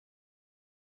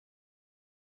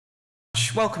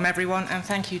much. Welcome, everyone, and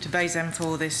thank you to BASEM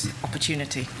for this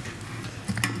opportunity.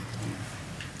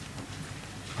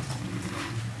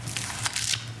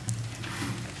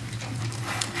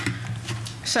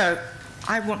 So,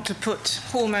 I want to put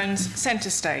hormones center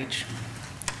stage.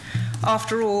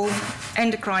 After all,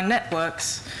 endocrine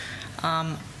networks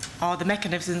are the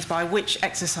mechanisms by which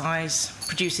exercise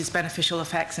produces beneficial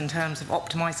effects in terms of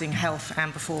optimizing health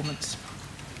and performance.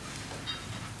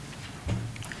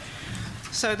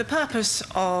 So the purpose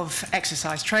of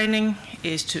exercise training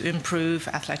is to improve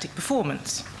athletic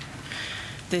performance.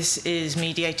 This is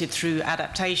mediated through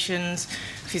adaptations,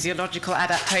 physiological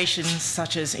adaptations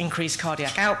such as increased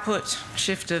cardiac output,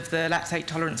 shift of the lactate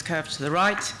tolerance curve to the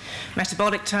right,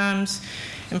 metabolic terms,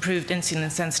 improved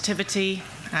insulin sensitivity,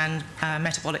 and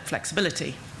metabolic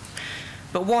flexibility.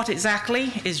 But what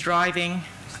exactly is driving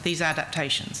these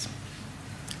adaptations?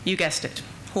 You guessed it,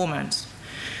 hormones.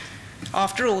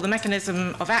 After all, the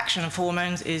mechanism of action of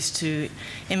hormones is to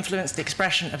influence the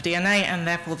expression of DNA and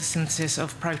therefore the synthesis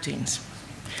of proteins.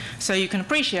 So you can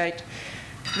appreciate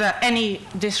that any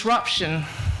disruption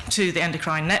to the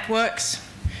endocrine networks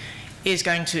is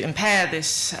going to impair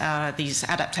these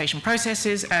adaptation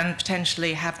processes and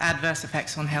potentially have adverse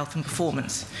effects on health and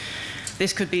performance.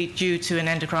 This could be due to an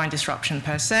endocrine disruption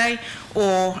per se,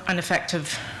 or a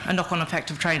knock-on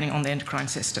effect of training on the endocrine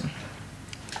system.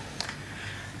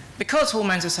 Because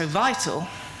hormones are so vital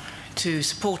to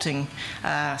supporting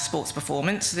sports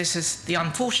performance, this is the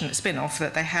unfortunate spin-off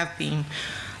that they have been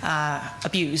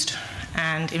abused,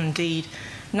 and indeed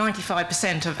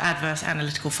 95% of adverse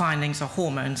analytical findings are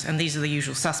hormones, and these are the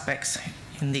usual suspects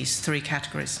in these three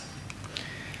categories.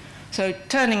 So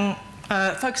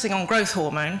focusing on growth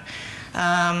hormone,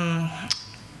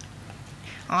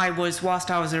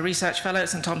 whilst I was a research fellow at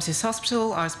St Thomas's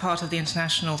Hospital, I was part of the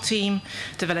international team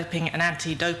developing an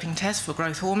anti-doping test for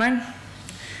growth hormone.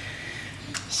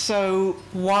 So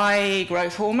why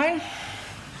growth hormone?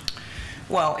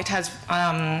 Well, it has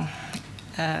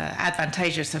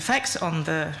advantageous effects on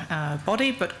the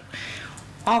body, but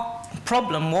our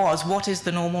problem was, what is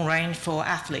the normal range for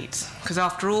athletes? Because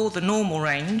after all, the normal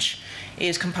range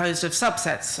is composed of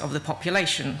subsets of the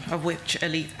population, of which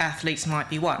elite athletes might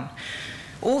be one.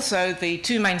 Also, the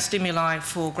two main stimuli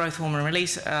for growth hormone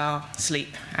release are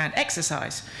sleep and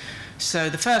exercise.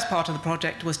 So the first part of the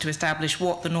project was to establish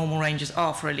what the normal ranges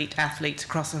are for elite athletes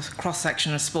across a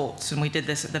cross-section of sports, and we did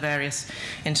this at the various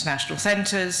international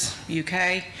centres,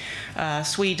 UK,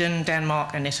 Sweden,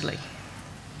 Denmark, and Italy.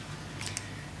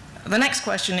 The next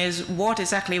question is, what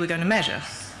exactly are we going to measure?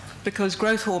 Because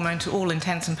growth hormone, to all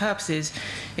intents and purposes,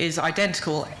 is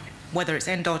identical whether it's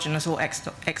endogenous or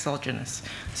exogenous.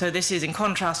 So this is in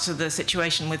contrast to the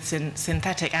situation with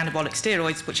synthetic anabolic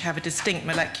steroids, which have a distinct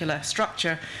molecular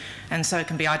structure, and so it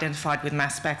can be identified with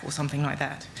mass spec or something like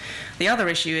that. The other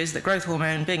issue is that growth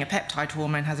hormone, being a peptide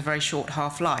hormone, has a very short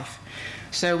half-life.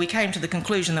 So we came to the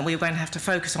conclusion that we were going to have to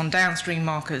focus on downstream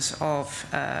markers of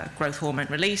growth hormone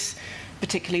release,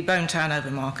 particularly bone turnover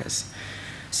markers.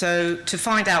 So to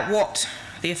find out what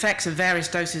the effects of various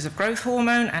doses of growth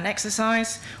hormone and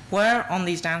exercise were on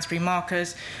these downstream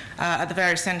markers, at the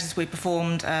various centres we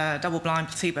performed double-blind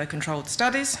placebo-controlled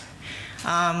studies,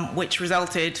 which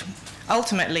resulted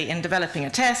ultimately in developing a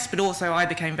test, but also I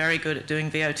became very good at doing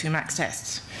VO2 max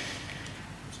tests.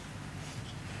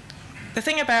 The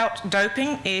thing about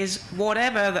doping is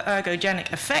whatever the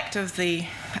ergogenic effect of the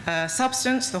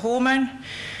substance, the hormone,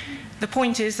 the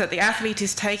point is that the athlete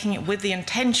is taking it with the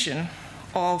intention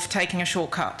of taking a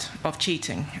shortcut, of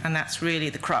cheating, and that's really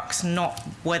the crux, not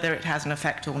whether it has an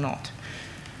effect or not.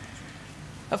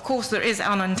 Of course, there is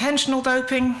unintentional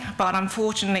doping, but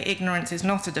unfortunately, ignorance is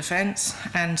not a defense,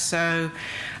 and so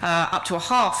up to a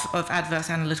half of adverse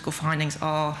analytical findings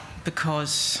are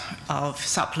because of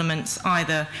supplements.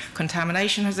 Either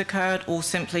contamination has occurred or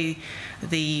simply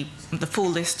the full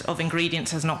list of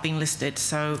ingredients has not been listed,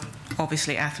 so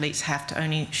obviously athletes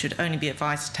should only be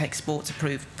advised to take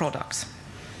sports-approved products.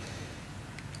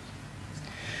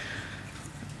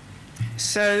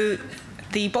 So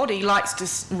the body likes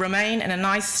to remain in a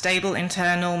nice, stable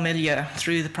internal milieu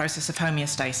through the process of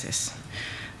homeostasis.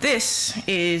 This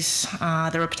is,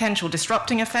 there are potential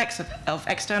disrupting effects of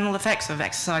external effects of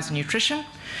exercise and nutrition.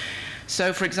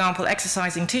 So, for example,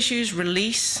 exercising tissues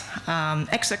release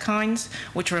exokines,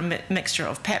 which are a mixture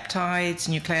of peptides,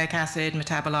 nucleic acid,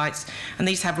 metabolites, and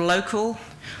these have local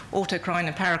autocrine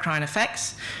and paracrine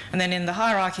effects. And then in the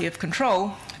hierarchy of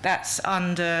control, that's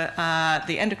under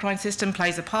the endocrine system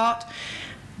plays a part,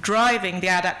 driving the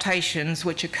adaptations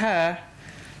which occur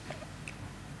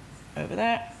over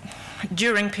there,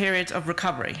 during periods of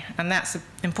recovery, and that's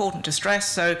important to stress.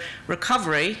 So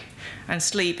recovery and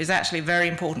sleep is actually a very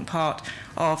important part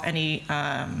of any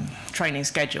training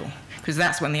schedule, because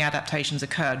that's when the adaptations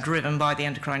occur, driven by the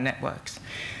endocrine networks.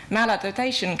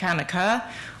 Maladaptation can occur,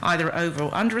 either over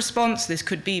or under response. This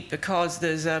could be because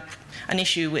there's an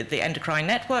issue with the endocrine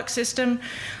network system.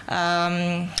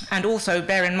 And also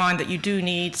bear in mind that you do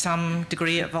need some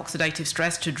degree of oxidative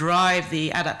stress to drive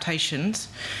the adaptations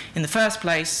in the first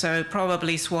place, so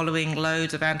probably swallowing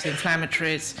loads of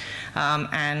anti-inflammatories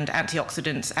and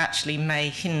antioxidants actually may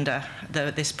hinder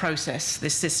this process,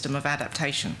 this system of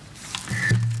adaptation.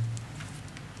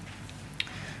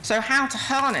 So how to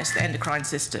harness the endocrine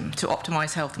system to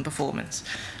optimize health and performance?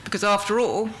 Because after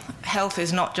all, health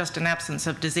is not just an absence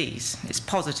of disease. It's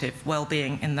positive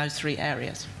well-being in those three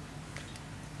areas.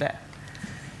 There.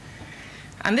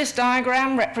 And this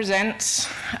diagram represents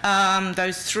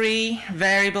those three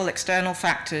variable external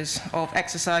factors of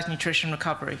exercise, nutrition,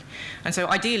 recovery. And so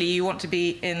ideally, you want to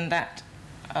be in that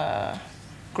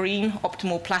green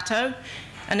optimal plateau.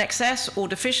 An excess or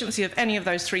deficiency of any of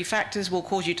those three factors will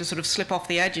cause you to sort of slip off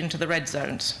the edge into the red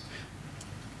zones.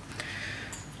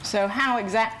 So how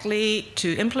exactly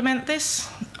to implement this?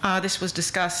 This was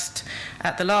discussed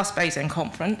at the last BASEM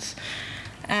conference.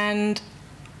 And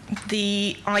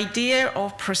the idea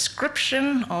of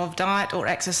prescription of diet or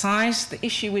exercise, the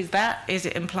issue with that is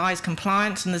it implies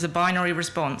compliance, and there's a binary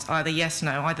response, either yes,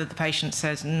 no. Either the patient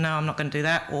says, no, I'm not going to do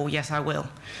that, or yes, I will.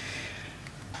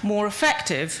 More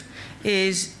effective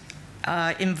is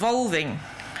involving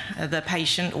the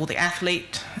patient or the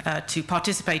athlete to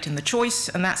participate in the choice,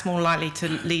 and that's more likely to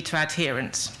lead to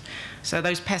adherence. So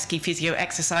those pesky physio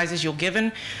exercises you're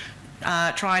given,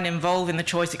 try and involve in the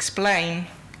choice, explain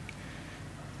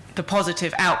the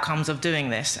positive outcomes of doing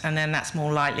this, and then that's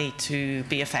more likely to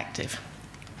be effective.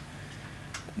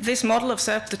 This model of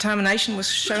self-determination was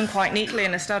shown quite neatly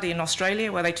in a study in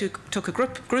Australia where they took a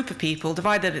group of people,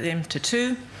 divided them into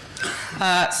two.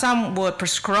 Some were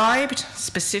prescribed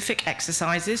specific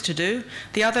exercises to do.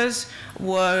 The others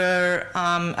were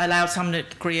allowed some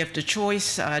degree of the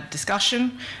choice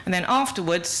discussion. And then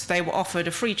afterwards, they were offered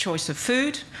a free choice of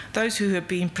food. Those who had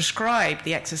been prescribed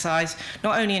the exercise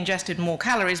not only ingested more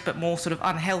calories, but more sort of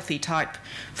unhealthy type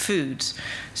foods.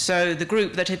 So the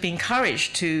group that had been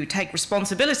encouraged to take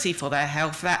responsibility for their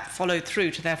health, that followed through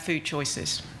to their food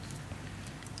choices.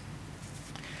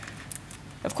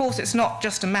 Of course, it's not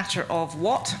just a matter of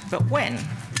what, but when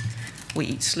we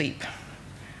eat, sleep,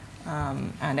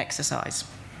 and exercise.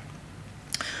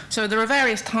 So there are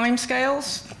various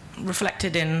timescales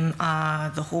reflected in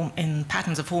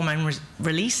patterns of hormone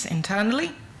release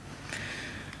internally.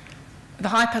 The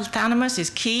hypothalamus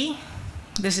is key.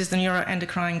 This is the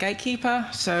neuroendocrine gatekeeper,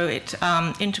 so it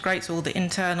integrates all the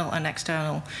internal and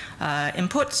external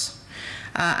inputs.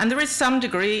 And there is some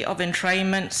degree of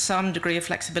entrainment, some degree of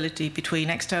flexibility between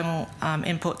external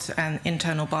inputs and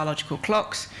internal biological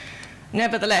clocks.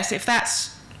 Nevertheless, if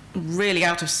that's really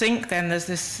out of sync, then there's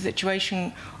this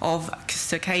situation of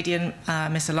circadian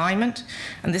misalignment,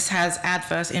 and this has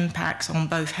adverse impacts on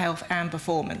both health and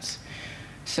performance.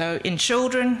 So in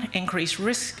children, increased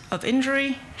risk of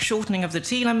injury, shortening of the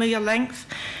telomere length,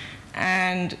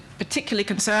 and particularly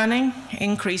concerning,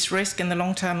 increased risk in the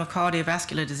long term of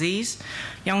cardiovascular disease.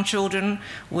 Young children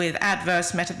with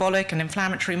adverse metabolic and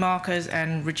inflammatory markers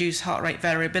and reduced heart rate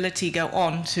variability go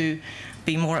on to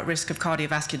be more at risk of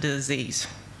cardiovascular disease.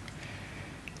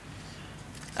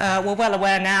 We're well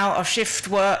aware now of shift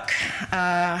work,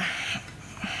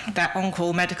 that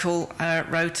on-call medical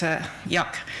rota,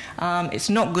 yuck. It's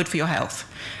not good for your health.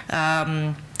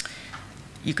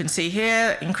 You can see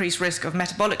here increased risk of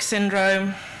metabolic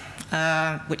syndrome,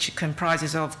 which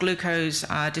comprises of glucose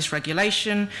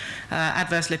dysregulation,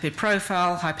 adverse lipid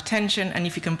profile, hypertension, and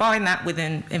if you combine that with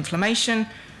inflammation,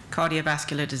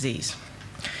 cardiovascular disease.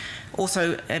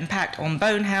 Also impact on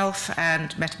bone health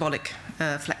and metabolic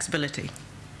flexibility.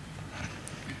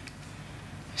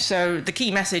 So the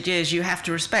key message is you have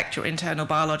to respect your internal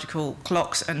biological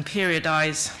clocks and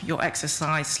periodize your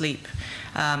exercise, sleep,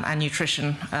 and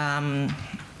nutrition,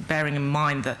 bearing in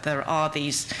mind that there are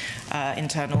these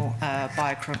internal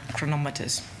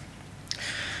biochronometers.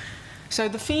 So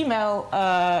the female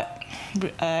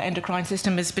endocrine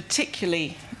system is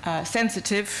particularly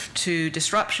sensitive to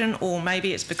disruption, or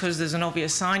maybe it's because there's an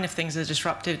obvious sign if things are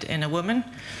disrupted in a woman.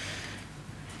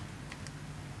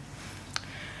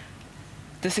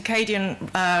 The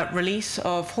circadian release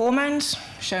of hormones,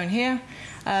 shown here,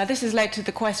 This has led to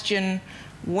the question,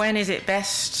 when is it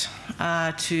best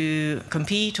to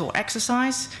compete or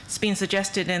exercise? It's been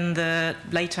suggested in the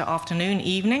later afternoon,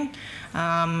 evening,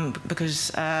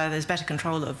 because there's better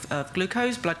control of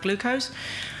glucose, blood glucose.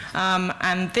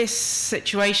 And this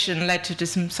situation led to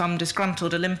some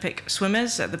disgruntled Olympic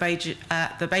swimmers at the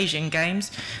Beijing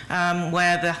Games,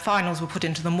 where the finals were put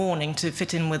into the morning to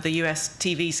fit in with the US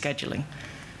TV scheduling.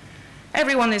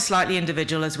 Everyone is slightly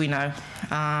individual, as we know.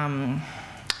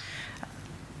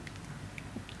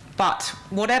 But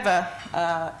whatever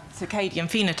circadian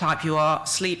phenotype you are,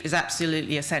 sleep is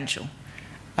absolutely essential.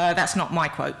 That's not my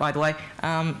quote, by the way.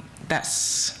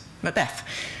 That's Macbeth.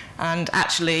 And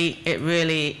actually, it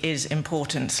really is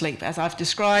important, sleep. As I've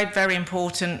described, very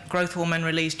important growth hormone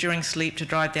release during sleep to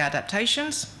drive the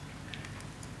adaptations.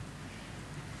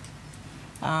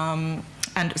 And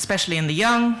especially in the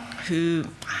young, who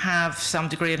have some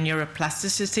degree of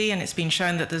neuroplasticity, and it's been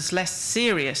shown that there's less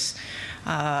serious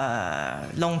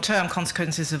long-term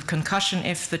consequences of concussion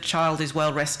if the child is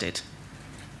well rested.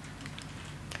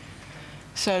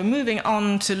 So moving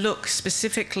on to look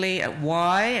specifically at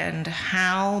why and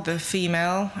how the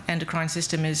female endocrine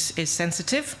system is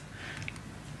sensitive.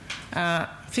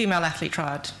 Female athlete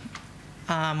triad.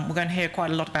 We're going to hear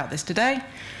quite a lot about this today.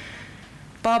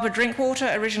 Barbara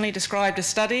Drinkwater originally described a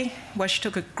study where she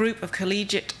took a group of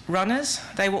collegiate runners.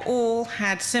 They were all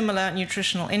had similar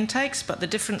nutritional intakes, but the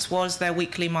difference was their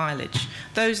weekly mileage.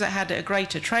 Those that had a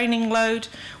greater training load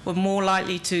were more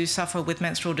likely to suffer with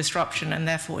menstrual disruption and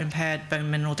therefore impaired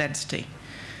bone mineral density.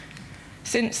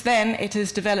 Since then, it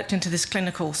has developed into this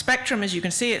clinical spectrum. As you can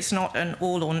see, it's not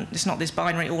it's not this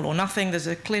binary all or nothing. There's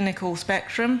a clinical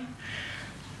spectrum.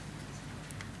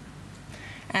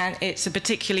 And it's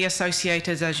particularly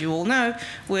associated, as you all know,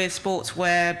 with sports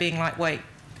where being lightweight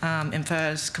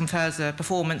confers a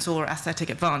performance or aesthetic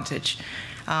advantage.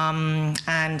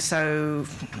 And so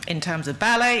in terms of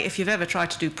ballet, if you've ever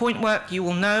tried to do point work, you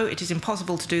will know it is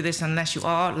impossible to do this unless you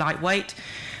are lightweight,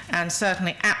 and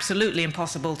certainly absolutely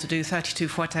impossible to do 32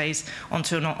 fouettes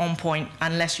onto an on point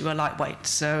unless you are lightweight.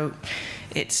 So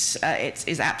it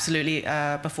is absolutely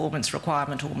a performance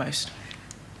requirement almost.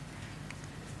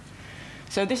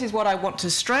 So this is what I want to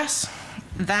stress,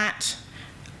 that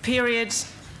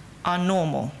periods are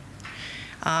normal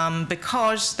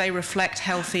because they reflect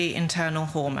healthy internal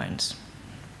hormones.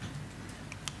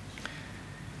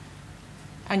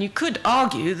 And you could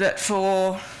argue that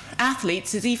for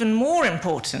athletes it's even more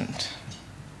important,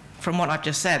 from what I've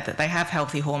just said, that they have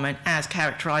healthy hormone as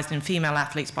characterized in female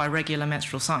athletes by regular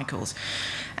menstrual cycles.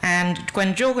 And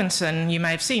Gwen Jorgensen, you may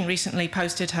have seen, recently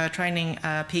posted her training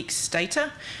peaks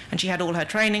data, and she had all her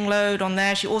training load on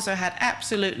there. She also had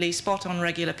absolutely spot-on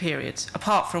regular periods,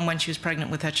 apart from when she was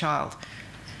pregnant with her child.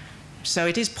 So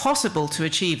it is possible to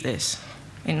achieve this.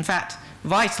 In fact,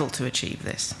 vital to achieve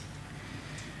this.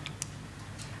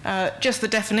 Just the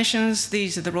definitions.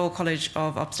 These are the Royal College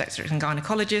of Obstetrics and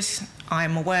Gynecologists. I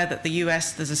am aware that the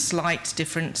US, there's a slight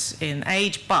difference in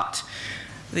age, but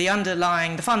the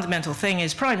fundamental thing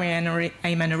is primary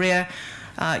amenorrhea.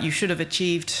 You should have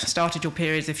started your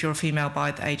periods if you're a female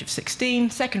by the age of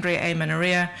 16. Secondary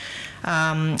amenorrhea,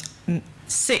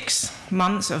 6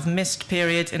 months of missed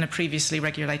periods in a previously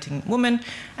regulating woman,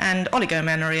 and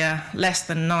oligomenorrhea, less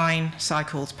than 9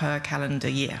 cycles per calendar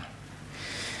year.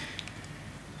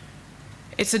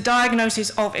 It's a diagnosis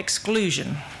of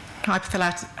exclusion.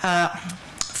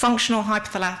 Functional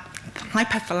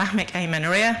hypothalamic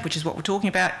amenorrhea, which is what we're talking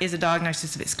about, is a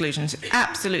diagnosis of exclusion. It's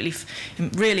absolutely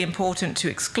really important to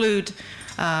exclude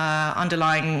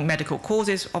underlying medical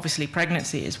causes. Obviously,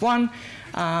 pregnancy is one.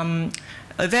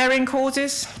 Ovarian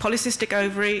causes, polycystic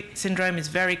ovary syndrome is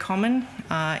very common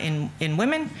in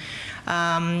women.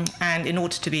 And in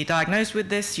order to be diagnosed with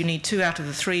this, you need 2 out of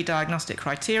the 3 diagnostic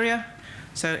criteria.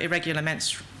 So irregular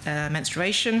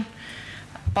menstruation,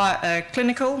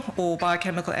 clinical or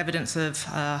biochemical evidence of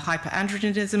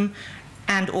hyperandrogenism,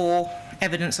 and or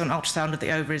evidence on ultrasound of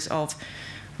the ovaries of,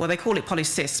 well, they call it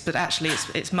polycysts, but actually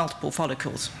it's multiple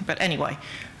follicles. But anyway,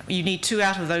 you need 2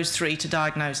 out of those 3 to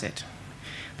diagnose it.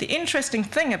 The interesting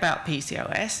thing about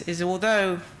PCOS is,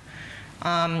 although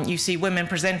you see women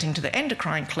presenting to the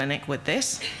endocrine clinic with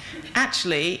this,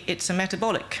 actually it's a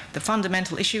metabolic. The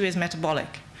fundamental issue is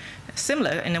metabolic.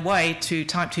 Similar in a way to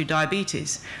type 2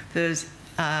 diabetes. There's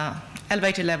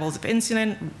elevated levels of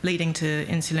insulin leading to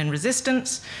insulin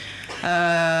resistance,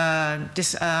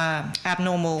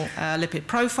 abnormal lipid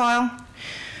profile.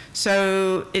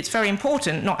 So it's very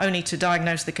important not only to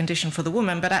diagnose the condition for the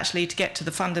woman, but actually to get to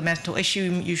the fundamental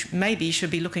issue. You maybe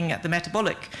should be looking at the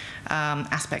metabolic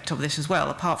aspect of this as well,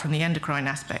 apart from the endocrine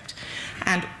aspect.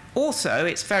 And also,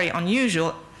 it's very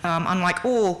unusual unlike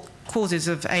all causes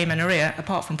of amenorrhea,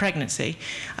 apart from pregnancy,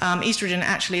 estrogen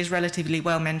actually is relatively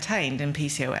well maintained in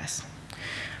PCOS.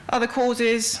 Other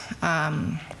causes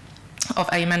of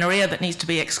amenorrhea that needs to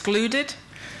be excluded,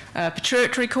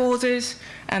 pituitary causes,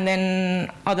 and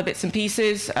then other bits and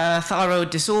pieces, thyroid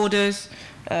disorders,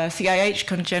 CAH,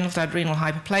 congenital adrenal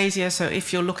hyperplasia. So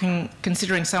if you're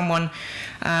considering someone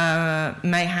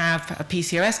may have a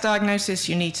PCOS diagnosis,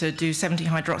 you need to do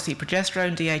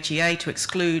 17-hydroxyprogesterone, DHEA, to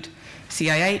exclude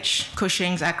CAH,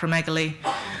 Cushing's, acromegaly.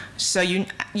 So you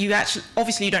actually,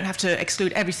 obviously you don't have to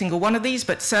exclude every single one of these,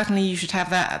 but certainly you should have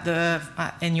that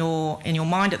at in your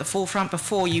mind at the forefront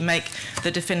before you make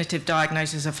the definitive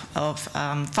diagnosis of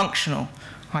functional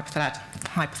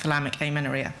hypothalamic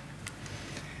amenorrhea.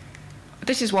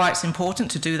 This is why it's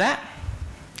important to do that.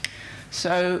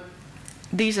 So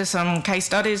these are some case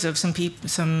studies of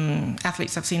some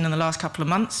athletes I've seen in the last couple of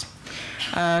months.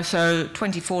 So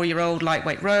 24-year-old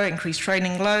lightweight rower, increased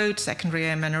training load, secondary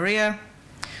amenorrhea,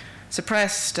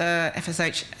 suppressed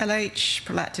FSH, LH,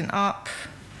 prolactin up.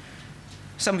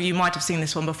 Some of you might have seen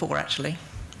this one before, actually.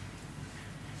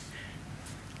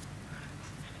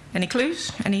 Any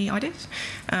clues? Any ideas?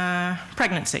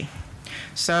 Pregnancy.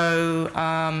 So,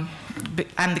 and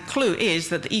the clue is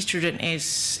that the estrogen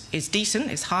is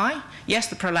decent, is high. Yes,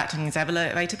 the prolactin is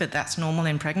elevated, but that's normal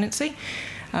in pregnancy.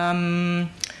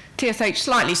 TSH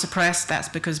slightly suppressed. That's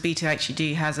because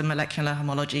beta-HCG has a molecular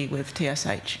homology with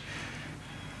TSH.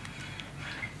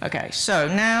 Okay, so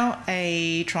now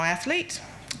a triathlete,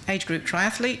 age group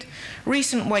triathlete,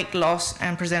 recent weight loss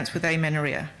and presents with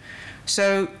amenorrhea.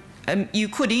 So you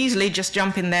could easily just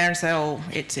jump in there and say, oh,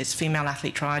 it's female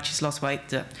athlete triad, she's lost weight.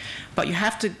 But you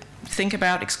have to think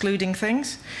about excluding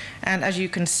things. And as you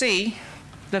can see,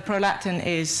 the prolactin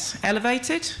is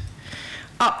elevated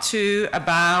up to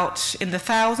about in the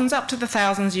thousands. Up to the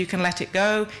thousands, you can let it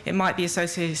go. It might be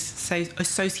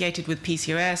associated with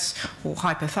PCOS or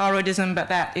hypothyroidism, but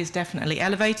that is definitely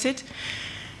elevated.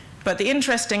 But the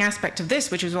interesting aspect of this,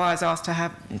 which is why I was asked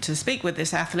to speak with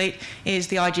this athlete, is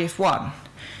the IGF-1.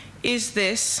 Is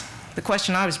this, the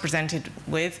question I was presented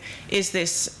with, is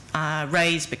this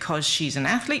raised because she's an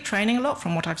athlete training a lot,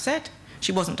 from what I've said?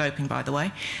 She wasn't doping, by the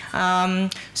way.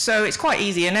 So it's quite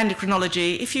easy. In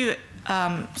endocrinology, if you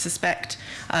suspect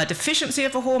a deficiency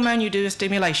of a hormone, you do a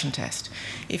stimulation test.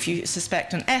 If you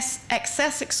suspect an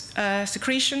excess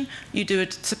secretion, you do a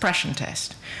suppression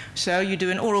test. So you do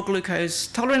an oral glucose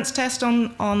tolerance test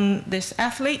on this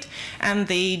athlete, and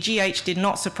the GH did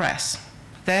not suppress.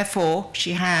 Therefore,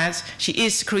 she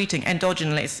is secreting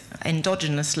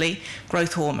endogenously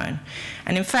growth hormone.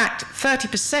 And in fact,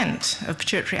 30% of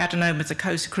pituitary adenomas are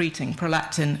co-secreting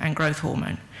prolactin and growth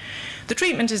hormone. The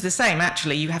treatment is the same,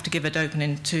 actually. You have to give a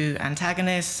dopamine 2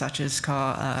 antagonist, such as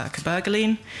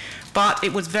cabergoline. But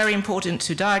it was very important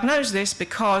to diagnose this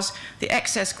because the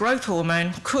excess growth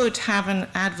hormone could have an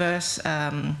adverse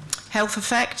health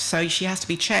effect. So she has to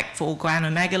be checked for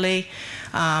organomegaly,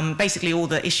 basically all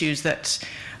the issues that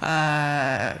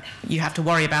you have to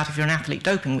worry about if you're an athlete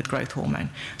doping with growth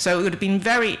hormone. So it would have been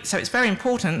so it's very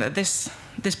important that this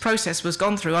process was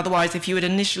gone through. Otherwise, if you had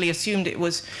initially assumed it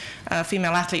was a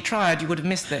female athlete triad, you would have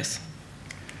missed this.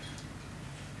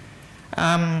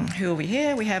 Who are we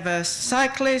here? We have a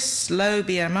cyclist, low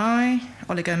BMI,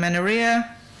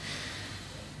 oligomenorrhea,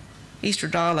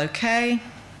 estradiol okay,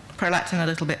 prolactin a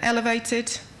little bit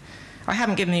elevated. I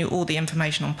haven't given you all the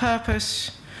information on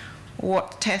purpose.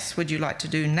 What tests would you like to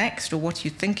do next, or what are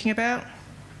you thinking about?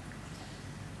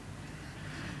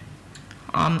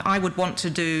 I would want to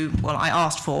do, well, I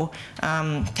asked for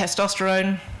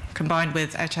testosterone combined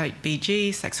with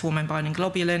HBG, sex hormone binding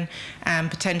globulin,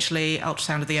 and potentially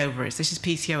ultrasound of the ovaries. This is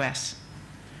PCOS.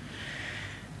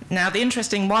 Now, the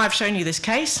interesting why I've shown you this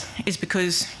case is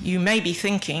because you may be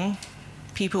thinking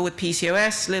people with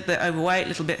PCOS, a little bit overweight, a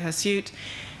little bit hirsute,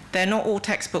 they're not all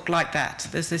textbook like that.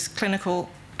 There's this clinical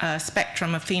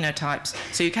spectrum of phenotypes.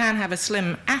 So you can have a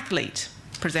slim athlete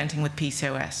presenting with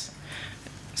PCOS.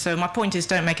 So my point is,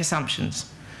 don't make assumptions.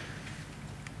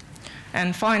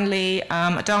 And finally,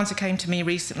 a dancer came to me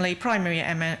recently, primary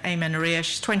amenorrhea.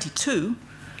 She's 22.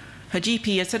 Her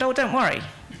GP had said, oh, don't worry.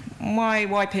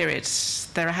 Why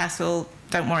periods? They're a hassle.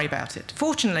 Don't worry about it.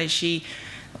 Fortunately, she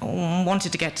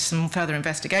wanted to get some further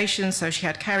investigation, so she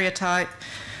had karyotype,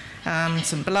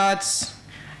 some bloods,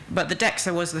 but the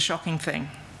DEXA was the shocking thing.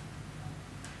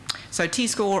 So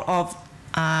T-score of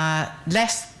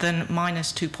less than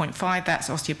minus 2.5, that's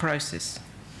osteoporosis.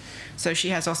 So she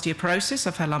has osteoporosis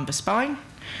of her lumbar spine.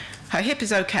 Her hip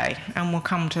is okay, and we'll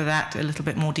come to that a little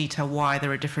bit more detail why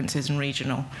there are differences in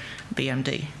regional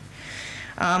BMD.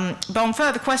 But on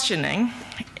further questioning,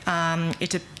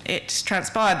 it it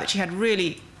transpired that she had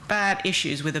really bad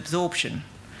issues with absorption.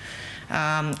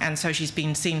 And so she's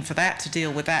been seen for that, to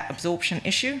deal with that absorption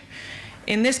issue.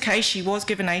 In this case, she was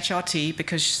given HRT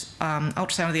because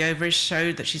ultrasound of the ovaries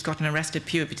showed that she's got an arrested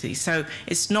puberty. So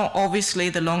it's not obviously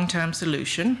the long-term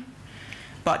solution,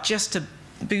 but just to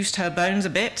boost her bones a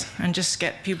bit and just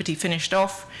get puberty finished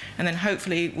off, and then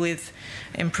hopefully with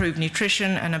improved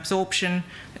nutrition and absorption,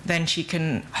 then she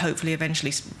can hopefully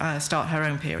eventually start her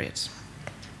own periods.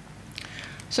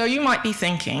 So you might be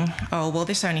thinking, oh, well,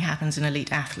 this only happens in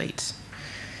elite athletes.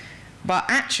 But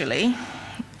actually,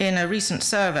 in a recent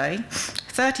survey,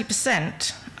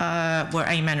 30% were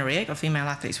amenorrheic, or female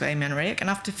athletes were amenorrheic, and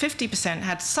up to 50%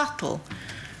 had subtle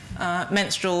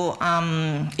menstrual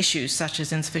issues, such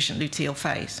as insufficient luteal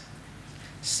phase.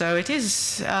 So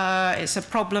it's a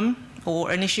problem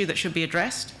or an issue that should be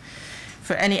addressed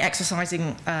for any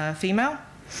exercising female.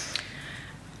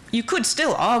 You could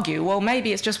still argue, well,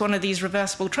 maybe it's just one of these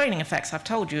reversible training effects I've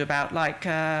told you about, like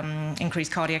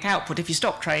increased cardiac output. If you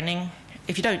stop training,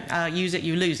 if you don't use it,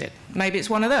 you lose it. Maybe it's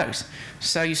one of those.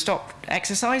 So you stop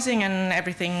exercising and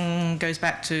everything goes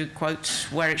back to, quote,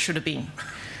 where it should have been.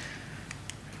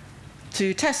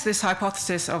 To test this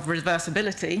hypothesis of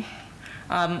reversibility,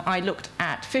 I looked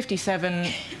at 57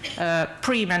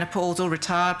 premenopausal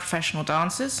retired professional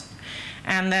dancers,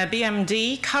 and their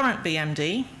BMD, current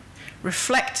BMD,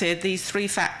 reflected these three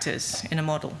factors in a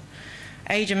model: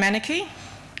 age of menarche,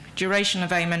 duration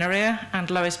of amenorrhea, and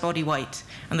lowest body weight.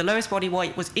 And the lowest body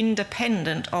weight was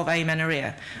independent of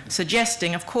amenorrhea,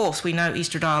 suggesting, of course, we know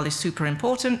estradiol is super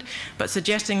important, but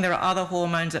suggesting there are other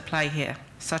hormones at play here,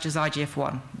 such as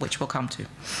IGF-1, which we'll come to.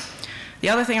 The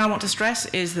other thing I want to stress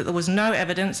is that there was no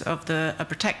evidence of a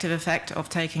protective effect of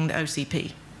taking the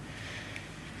OCP.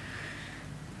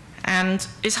 And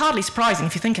it's hardly surprising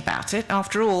if you think about it.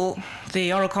 After all,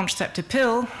 the oral contraceptive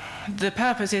pill, the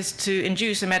purpose is to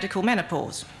induce a medical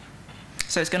menopause.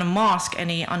 So it's going to mask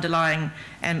any underlying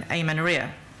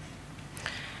amenorrhea.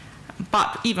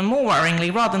 But even more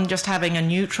worryingly, rather than just having a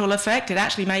neutral effect, it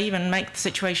actually may even make the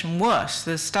situation worse.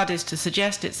 There's studies to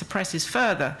suggest it suppresses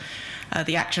further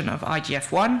the action of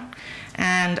IGF-1,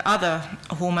 and other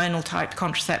hormonal type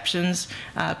contraceptions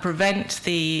prevent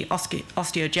the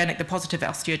osteogenic, the positive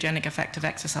osteogenic effect of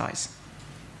exercise.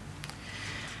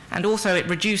 And also it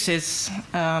reduces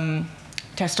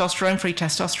testosterone, free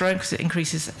testosterone, because it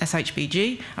increases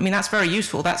SHBG. I mean, that's very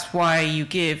useful. That's why you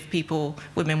give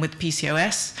women with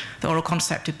PCOS, the oral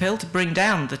contraceptive pill, to bring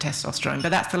down the testosterone.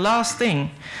 But that's the last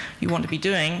thing you want to be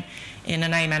doing in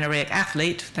an amenorrheic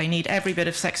athlete. They need every bit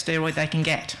of sex steroid they can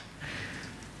get.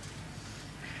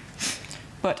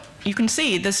 But you can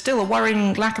see there's still a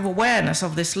worrying lack of awareness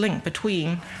of this link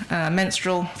between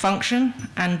menstrual function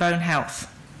and bone health.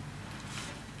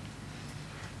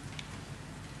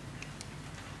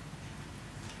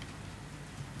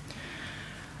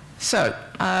 So,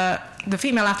 the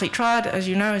female athlete triad, as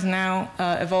you know, has now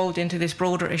evolved into this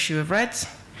broader issue of REDS.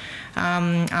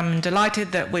 I'm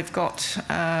delighted that we've got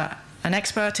an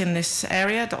expert in this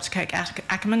area, Dr. Keay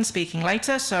Ackerman, speaking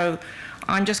later. So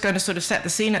I'm just going to sort of set the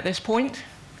scene at this point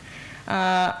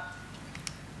by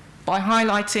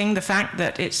highlighting the fact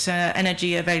that it's an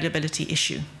energy availability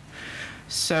issue.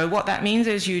 So what that means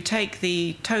is you take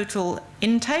the total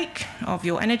intake of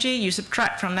your energy, you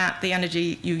subtract from that the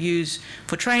energy you use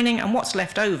for training, and what's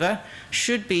left over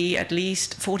should be at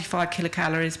least 45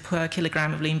 kilocalories per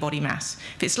kilogram of lean body mass.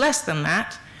 If it's less than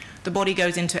that, the body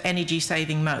goes into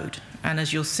energy-saving mode, and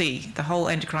as you'll see, the whole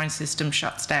endocrine system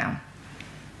shuts down.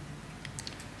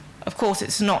 Of course,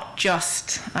 it's not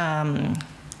just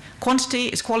quantity,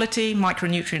 it's quality.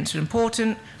 Micronutrients are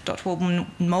important. Dr.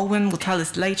 Mulwin will tell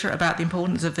us later about the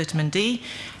importance of vitamin D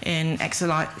in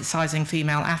exercising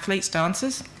female athletes,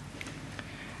 dancers.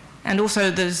 And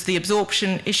also there's the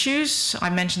absorption issues.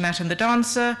 I mentioned that in the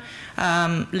dancer.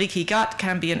 Leaky gut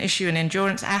can be an issue in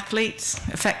endurance athletes.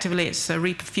 Effectively, it's a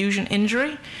reperfusion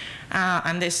injury.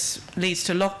 And this leads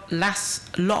to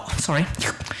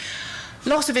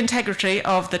loss of integrity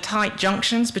of the tight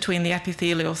junctions between the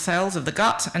epithelial cells of the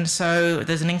gut, and so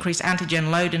there's an increased antigen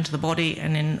load into the body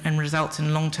and results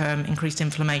in long-term increased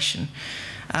inflammation.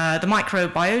 The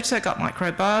microbiota, gut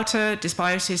microbiota,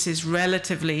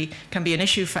 dysbiosis can be an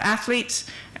issue for athletes,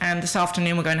 and this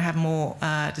afternoon we're going to have more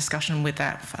discussion with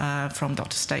that from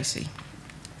Dr. Stacey.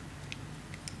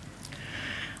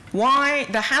 Why?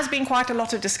 There has been quite a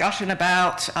lot of discussion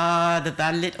about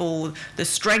the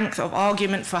strength of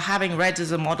argument for having REDS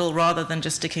as a model rather than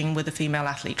just sticking with the female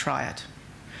athlete triad.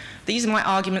 These are my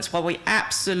arguments why we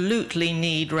absolutely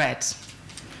need REDS.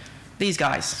 These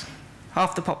guys,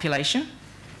 half the population.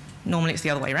 Normally it's the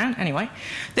other way around. Anyway,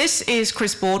 this is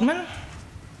Chris Boardman.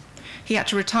 He had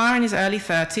to retire in his early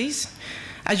 30s.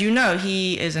 As you know,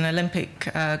 he is an Olympic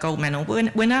gold medal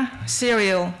winner,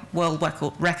 serial world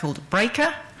record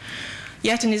breaker.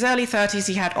 Yet in his early 30s,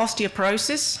 he had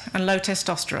osteoporosis and low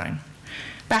testosterone.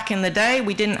 Back in the day,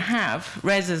 we didn't have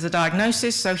RES as a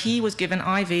diagnosis, so he was given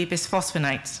IV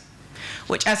bisphosphonates,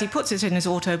 which, as he puts it in his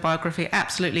autobiography,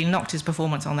 absolutely knocked his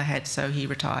performance on the head, so he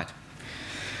retired.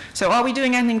 So are we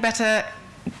doing anything better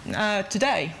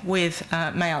today with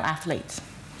male athletes?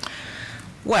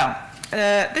 Well,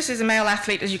 this is a male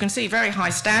athlete, as you can see, very high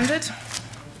standard.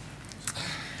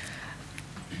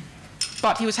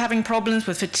 But he was having problems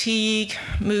with fatigue,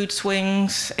 mood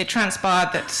swings. It transpired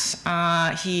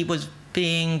that he was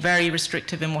being very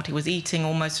restrictive in what he was eating,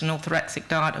 almost an orthorexic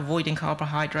diet, avoiding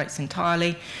carbohydrates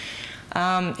entirely.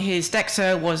 His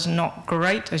DEXA was not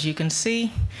great, as you can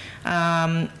see,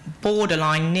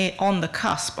 borderline on the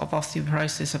cusp of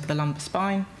osteoporosis of the lumbar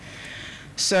spine.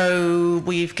 So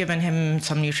we've given him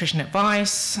some nutrition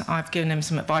advice. I've given him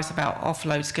some advice about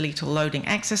offload skeletal loading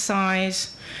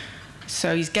exercise.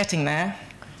 So he's getting there.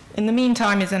 In the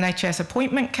meantime, his NHS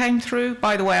appointment came through.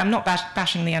 By the way, I'm not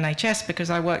bashing the NHS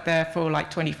because I worked there for like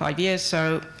 25 years,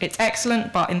 so it's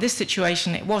excellent, but in this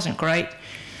situation, it wasn't great.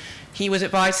 He was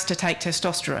advised to take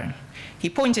testosterone. He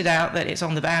pointed out that it's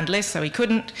on the banned list, so he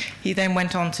couldn't. He then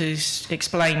went on to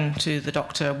explain to the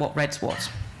doctor what REDS was.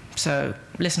 So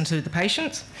listen to the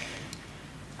patient.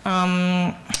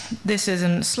 This is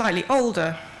a slightly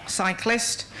older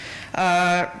cyclist,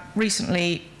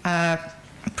 recently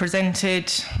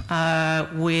presented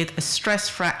with a stress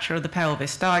fracture of the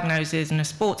pelvis, diagnosis in a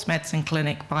sports medicine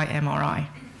clinic by MRI.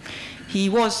 He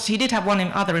did have one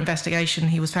other investigation.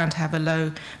 He was found to have a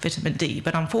low vitamin D,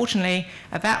 but unfortunately,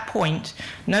 at that point,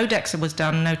 no DEXA was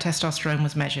done, no testosterone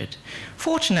was measured.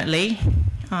 Fortunately,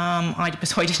 I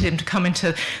persuaded him to come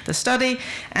into the study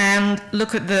and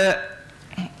look at the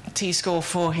T-score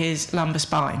for his lumbar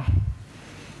spine.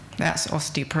 That's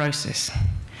osteoporosis.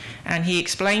 And he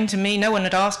explained to me, no one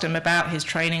had asked him about his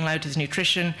training load, his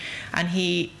nutrition, and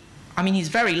he's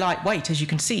very lightweight, as you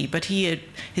can see, but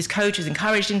his coaches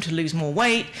encouraged him to lose more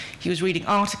weight. He was reading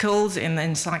articles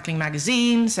in cycling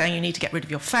magazines saying you need to get rid of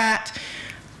your fat.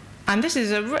 And this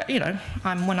is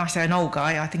when I say an old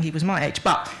guy, I think he was my age,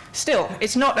 but still,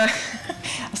 it's not a,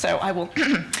 so I will,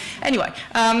 anyway,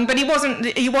 but he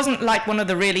wasn't like one of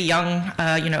the really young,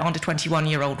 under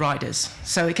 21-year-old riders.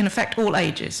 So it can affect all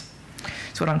ages.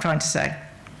 That's what I'm trying to say.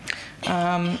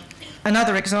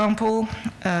 Another example,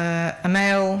 a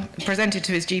male presented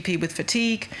to his GP with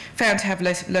fatigue, found to have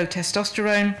low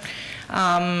testosterone.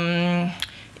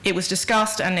 It was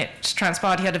discussed and it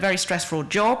transpired he had a very stressful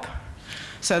job.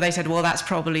 So they said, well, that's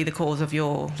probably the cause of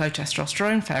your low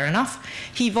testosterone, fair enough.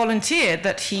 He volunteered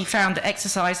that he found that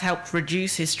exercise helped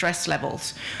reduce his stress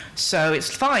levels. So it's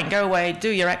fine, go away, do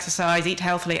your exercise, eat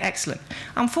healthily, excellent.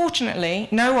 Unfortunately,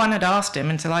 no one had asked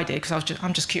him until I did, because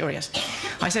I'm just curious.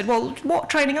 I said, well, what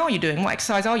training are you doing? What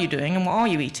exercise are you doing? And what are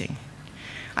you eating?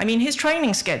 I mean, his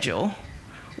training schedule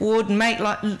would make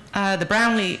the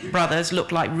Brownlee brothers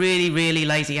look like really, really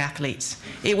lazy athletes.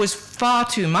 It was far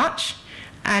too much.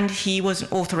 And he was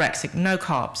orthorexic, no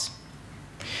carbs.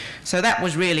 So that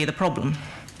was really the problem.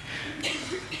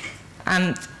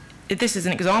 And this is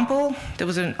an example. There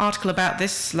was an article about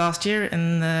this last year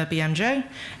in the BMJ,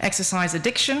 exercise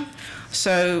addiction.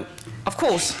 So, of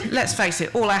course, let's face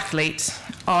it, all athletes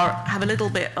have a little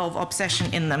bit of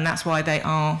obsession in them. That's why they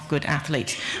are good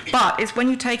athletes. But it's when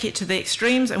you take it to the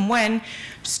extremes and when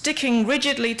sticking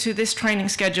rigidly to this training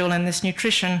schedule and this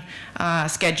nutrition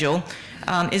schedule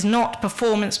is not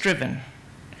performance driven.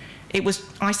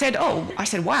 I said,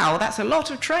 wow, that's a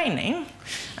lot of training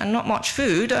and not much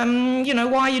food.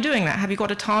 Why are you doing that? Have you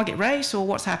got a target race or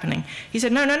what's happening? He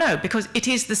said, no, because it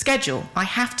is the schedule. I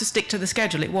have to stick to the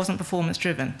schedule. It wasn't performance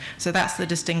driven. So that's the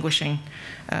distinguishing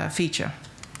feature.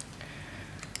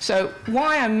 So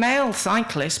why are male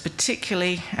cyclists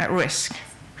particularly at risk?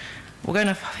 We're going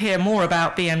to hear more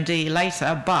about BMD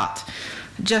later, but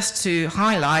just to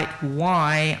highlight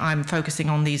why I'm focusing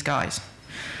on these guys.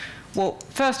 Well,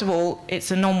 first of all,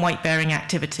 it's a non-weight-bearing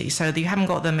activity, so that you haven't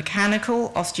got the mechanical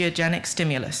osteogenic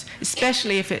stimulus,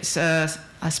 especially if it's a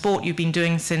sport you've been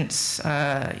doing since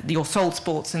your sole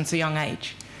sport since a young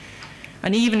age.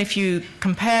 And even if you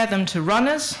compare them to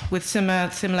runners with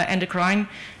similar endocrine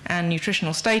and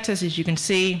nutritional status, as you can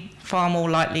see, far more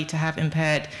likely to have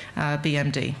impaired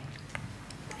BMD.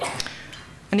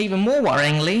 And even more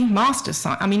worryingly,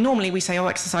 normally we say, oh,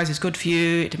 exercise is good for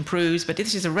you, it improves, but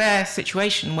this is a rare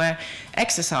situation where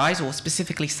exercise, or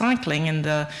specifically cycling in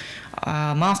the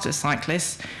masters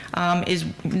cyclists,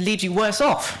 leaves you worse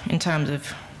off in terms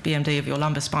of BMD of your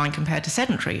lumbar spine compared to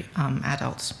sedentary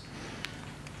adults.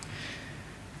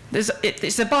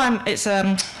 It's a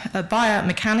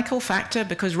biomechanical factor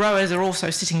because rowers are also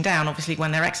sitting down, obviously,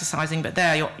 when they're exercising, but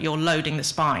there you're loading the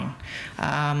spine.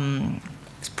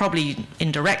 It's probably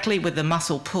indirectly with the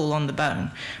muscle pull on the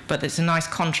bone, but there's a nice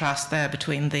contrast there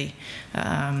between the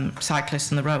cyclists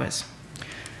and the rowers.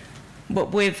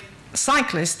 But with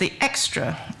cyclists, the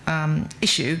extra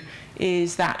issue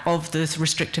is that of the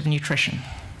restrictive nutrition.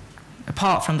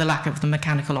 Apart from the lack of the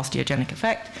mechanical osteogenic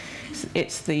effect,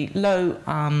 it's the low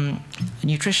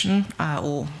nutrition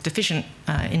or deficient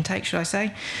intake, should I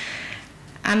say.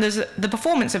 And there's the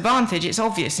performance advantage, it's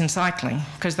obvious in cycling,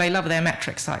 because they love their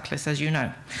metric, cyclists, as you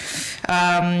know.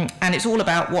 And it's all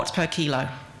about watts per kilo,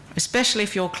 especially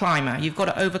if you're a climber. You've got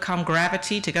to overcome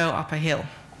gravity to go up a hill.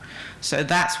 So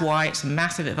that's why it's a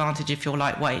massive advantage if you're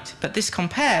lightweight. But this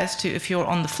compares to if you're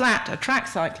on the flat, a track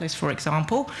cyclist, for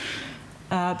example,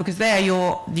 because there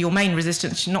your main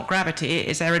resistance is not gravity, it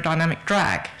is aerodynamic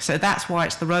drag. So that's why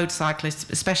it's the road cyclists,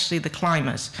 especially the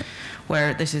climbers,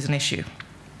 where this is an issue.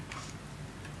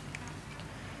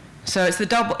 So it's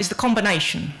the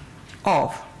combination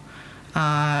of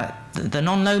the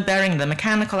non-load bearing, the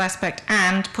mechanical aspect,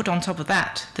 and put on top of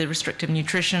that the restrictive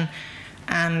nutrition,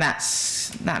 and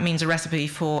that means a recipe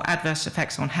for adverse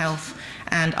effects on health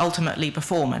and ultimately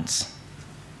performance.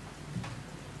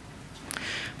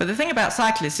 But the thing about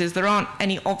cyclists is there aren't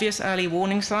any obvious early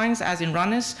warning signs as in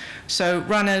runners. So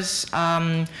runners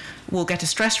will get a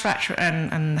stress fracture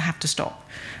and have to stop.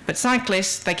 But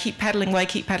cyclists, they keep pedaling away,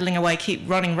 keep running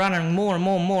more and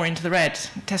more into the red.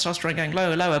 Testosterone going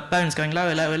lower, lower, bones going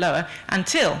lower, lower, lower,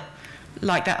 until,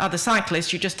 like that other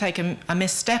cyclist, you just take a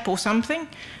misstep or something,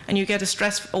 and you get a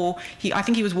stress, or I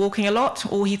think he was walking a lot,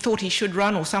 or he thought he should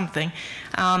run or something,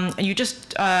 and you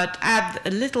just add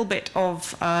a little bit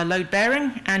of load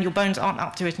bearing, and your bones aren't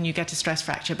up to it, and you get a stress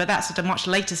fracture. But that's at a much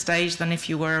later stage than if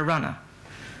you were a runner.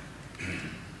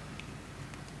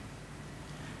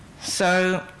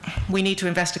 So we need to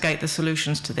investigate the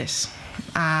solutions to this.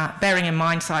 Bearing in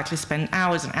mind, cyclists spend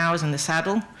hours and hours in the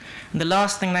saddle, and the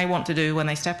last thing they want to do when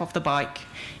they step off the bike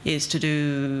is to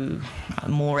do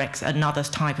another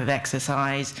type of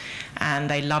exercise, and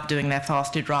they love doing their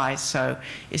fasted rise. So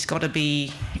we've got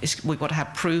to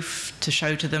have proof to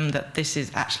show to them that this is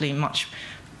actually a much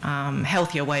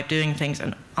healthier way of doing things,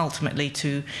 and ultimately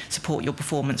to support your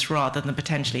performance rather than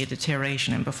potentially a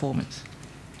deterioration in performance.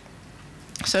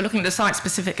 So looking at the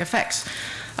site-specific effects,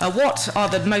 what are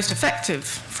the most effective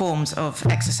forms of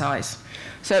exercise?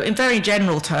 So in very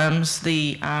general terms,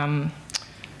 the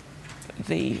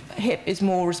hip is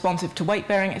more responsive to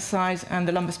weight-bearing exercise, and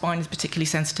the lumbar spine is particularly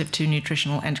sensitive to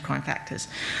nutritional endocrine factors.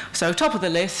 So top of the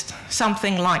list,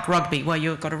 something like rugby, where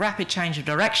you've got a rapid change of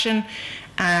direction,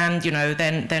 and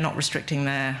then they're not restricting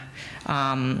their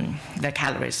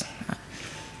calories.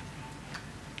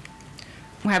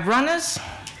 We have runners.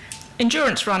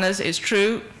 Endurance runners, it's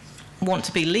true, want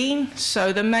to be lean,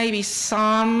 so there may be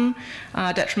some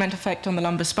detrimental effect on the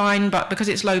lumbar spine, but because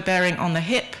it's load bearing on the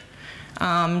hip,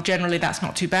 generally that's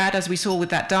not too bad, as we saw with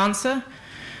that dancer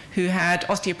who had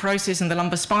osteoporosis in the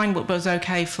lumbar spine, but was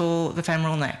okay for the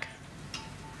femoral neck.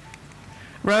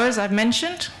 Rowers, I've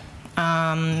mentioned,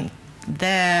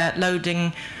 their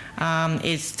loading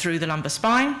is through the lumbar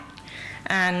spine,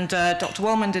 and Dr.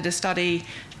 Wellman did a study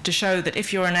to show that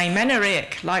if you're an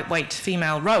amenorrheic lightweight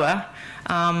female rower,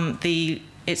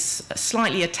 it's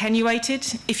slightly attenuated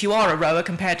if you are a rower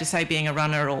compared to, say, being a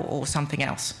runner or something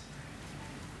else.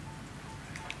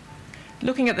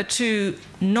 Looking at the two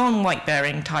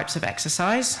non-weight-bearing types of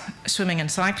exercise, swimming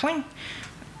and cycling,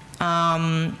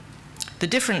 the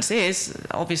difference is,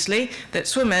 obviously, that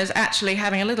swimmers actually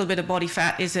having a little bit of body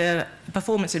fat is a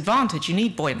performance advantage. You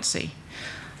need buoyancy.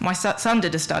 My son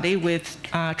did a study with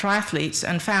triathletes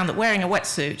and found that wearing a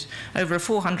wetsuit over a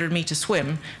 400-meter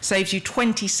swim saves you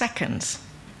 20 seconds.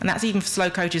 And that's even for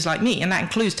slow coaches like me, and that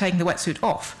includes taking the wetsuit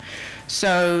off.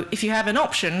 So if you have an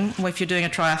option, if you're doing a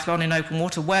triathlon in open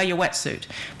water, wear your wetsuit.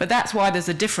 But that's why there's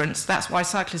a difference. That's why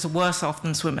cyclists are worse off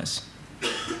than swimmers.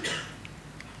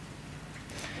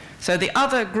 So the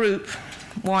other group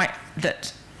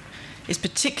that is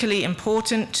particularly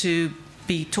important to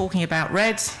be talking about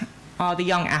REDS are the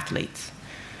young athletes.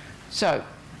 So,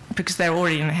 because they're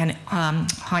already in a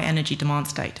high energy demand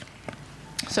state.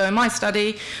 So in my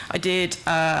study,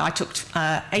 I took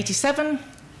 87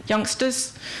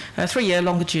 youngsters, a 3-year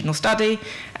longitudinal study,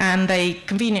 and they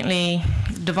conveniently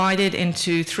divided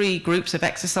into 3 groups of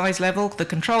exercise level: the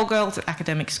control girls at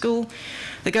academic school,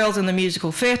 the girls in the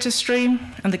musical theatre stream,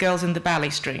 and the girls in the ballet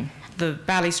stream. The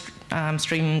ballet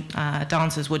stream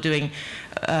dancers were doing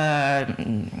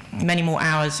many more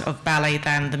hours of ballet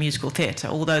than the musical theatre,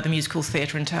 although the musical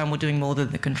theatre in turn were doing more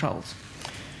than the controls.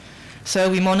 So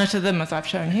we monitor them, as I've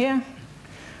shown here,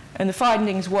 and the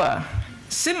findings were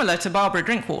similar to Barbara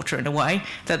Drinkwater in a way,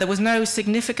 that there was no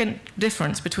significant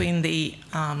difference between the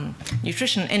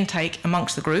nutrition intake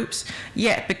amongst the groups,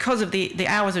 yet because of the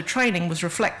hours of training was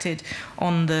reflected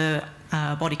on the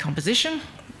body composition,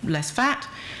 less fat,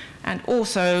 and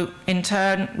also in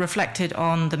turn reflected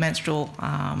on the menstrual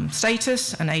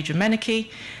status and age of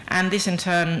menarche, and this in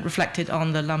turn reflected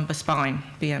on the lumbar spine,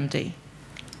 BMD.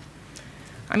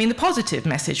 I mean, the positive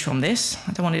message from this,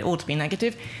 I don't want it all to be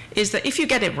negative, is that if you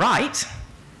get it right,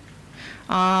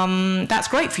 that's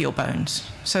great for your bones.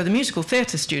 So the musical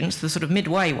theatre students, the sort of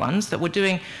midway ones that were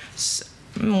doing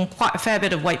quite a fair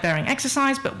bit of weight-bearing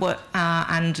exercise, but were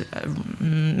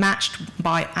matched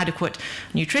by adequate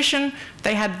nutrition,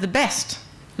 they had the best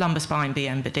lumbar spine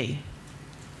BMD.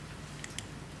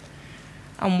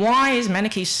 And why is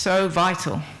menarche so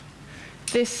vital?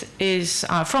 This is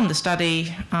from the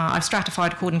study. I've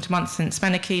stratified according to months since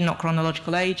menarche, not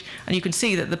chronological age, and you can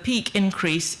see that the peak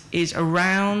increase is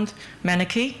around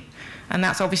menarche, and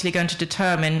that's obviously going to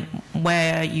determine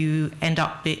where you end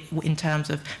up in terms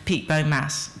of peak bone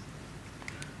mass.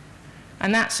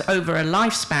 And that's over a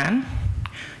lifespan.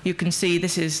 You can see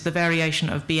this is the variation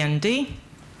of BMD.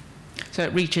 So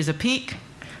it reaches a peak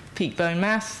bone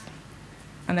mass,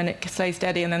 and then it stays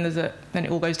steady, and then then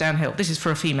it all goes downhill. This is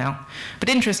for a female. But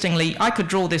interestingly, I could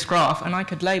draw this graph, and I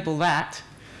could label that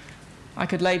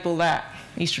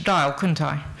estradiol, couldn't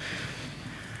I?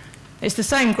 It's the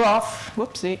same graph,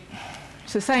 whoopsie.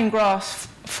 It's the same graph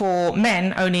for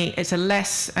men, only it's a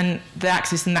less, and the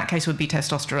axis in that case would be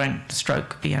testosterone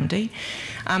stroke BMD.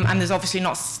 And there's obviously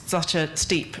not such a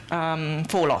steep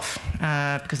fall off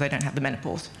because they don't have the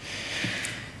menopause.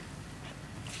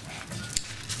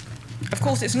 Of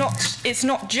course, it's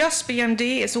not just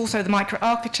BMD, it's also the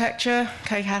microarchitecture.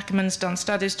 Keay Hackerman's done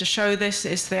studies to show this.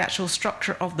 It's the actual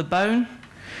structure of the bone.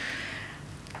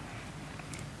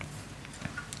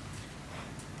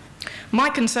 My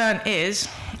concern is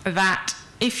that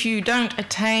if you don't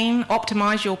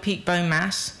optimize your peak bone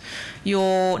mass,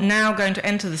 you're now going to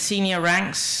enter the senior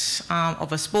ranks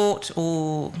of a sport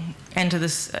or enter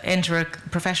a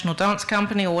professional dance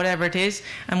company or whatever it is,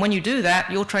 and when you do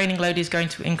that, your training load is going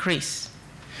to increase.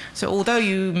 So although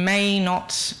you may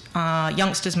not,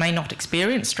 youngsters may not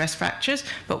experience stress fractures,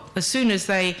 but as soon as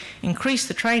they increase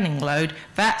the training load,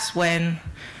 that's when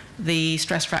the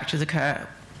stress fractures occur,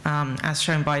 as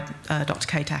shown by Dr.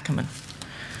 Keay Hackerman.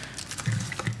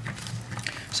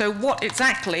 So what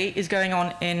exactly is going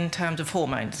on in terms of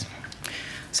hormones?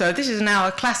 So this is now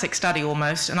a classic study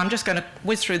almost, and I'm just going to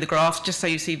whiz through the graphs just so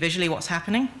you see visually what's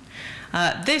happening.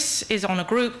 This is on a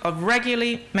group of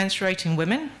regularly menstruating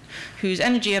women whose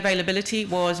energy availability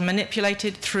was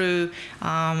manipulated through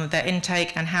their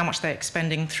intake and how much they're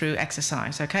expending through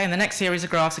exercise. Okay, and the next series of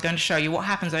graphs are going to show you what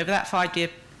happens over that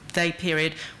 5-day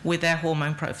period with their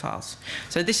hormone profiles.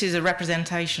 So this is a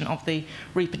representation of the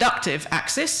reproductive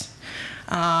axis.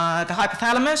 The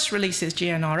hypothalamus releases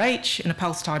GnRH in a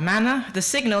pulse time manner. The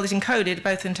signal is encoded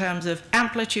both in terms of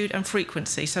amplitude and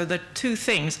frequency, so the two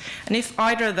things. And if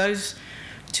either of those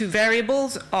two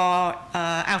variables are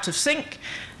out of sync,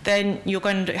 then you're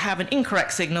going to have an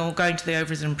incorrect signal going to the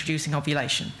ovaries and producing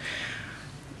ovulation.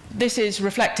 This is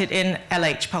reflected in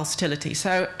LH pulsatility.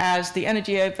 So as the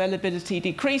energy availability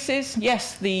decreases,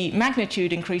 yes, the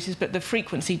magnitude increases, but the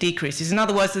frequency decreases. In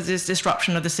other words, there's this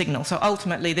disruption of the signal. So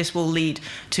ultimately, this will lead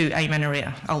to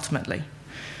amenorrhea, ultimately.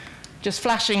 Just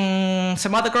flashing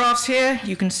some other graphs here,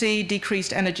 you can see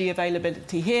decreased energy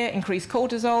availability here, increased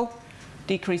cortisol,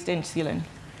 decreased insulin.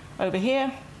 Over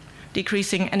here,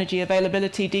 decreasing energy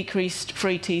availability, decreased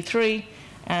free T3,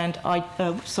 and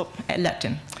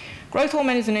leptin. Growth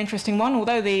hormone is an interesting one.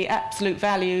 Although the absolute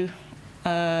value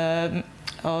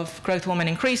of growth hormone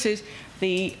increases,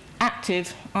 the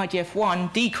active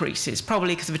IGF-1 decreases,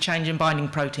 probably because of a change in binding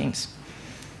proteins.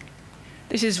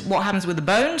 This is what happens with the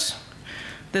bones.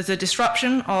 There's a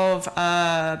disruption of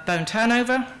bone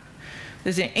turnover.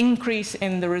 There's an increase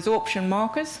in the resorption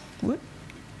markers,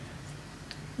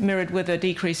 mirrored with a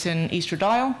decrease in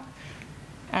estradiol,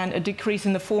 and a decrease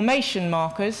in the formation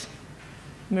markers,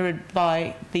 mirrored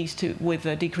by these two, with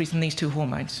a decrease in these two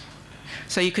hormones.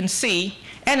 So you can see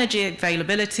energy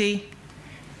availability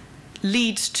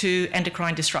leads to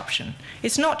endocrine disruption.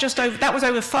 It's not just over, that was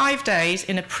over 5 days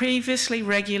in a previously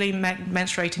regularly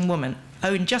menstruating woman.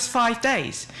 Oh, in just 5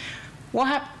 days.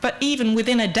 But even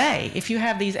within a day, if you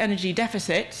have these energy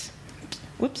deficits,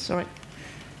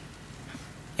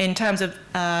 in terms of,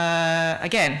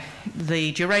 again,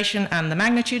 the duration and the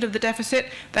magnitude of the deficit,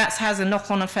 that has a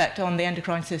knock-on effect on the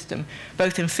endocrine system,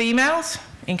 both in females,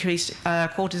 increased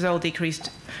cortisol,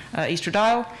 decreased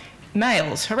estradiol,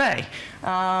 males, hooray.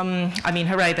 I mean,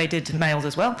 hooray, they did males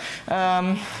as well.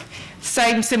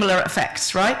 Same, similar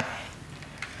effects, right?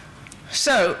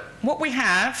 So what we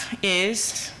have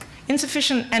is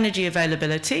insufficient energy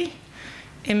availability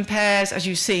impairs, as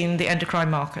you've seen, the endocrine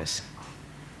markers.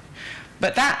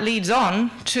 But that leads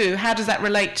on to how does that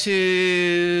relate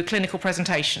to clinical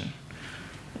presentation?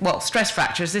 Well, stress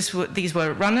fractures, these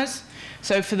were runners.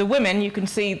 So for the women, you can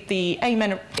see the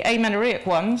amenorrheic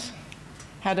ones.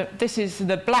 This is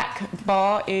the black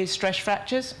bar is stress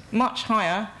fractures, much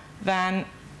higher than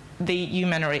the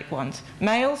eumenorrheic ones.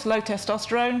 Males, low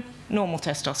testosterone, normal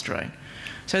testosterone.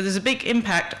 So there's a big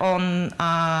impact on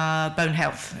bone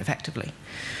health, effectively.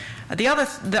 The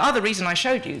other reason I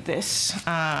showed you this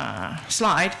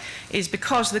slide is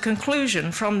because the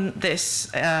conclusion from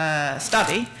this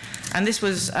study, and this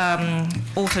was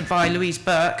authored by Louise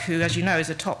Burke, who, as you know, is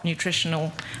a top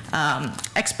nutritional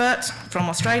expert from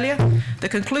Australia. The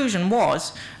conclusion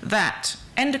was that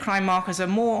endocrine markers are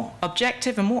more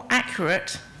objective and more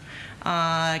accurate,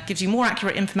 gives you more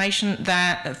accurate information in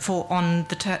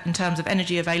terms of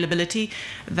energy availability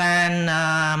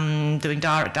than doing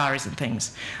diaries and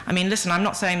things. I mean, listen, I'm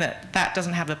not saying that that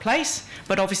doesn't have a place,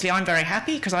 but obviously I'm very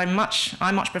happy because I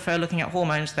much prefer looking at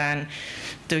hormones than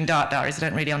doing diaries. I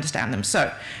don't really understand them.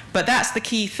 So, but that's the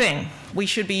key thing. We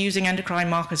should be using endocrine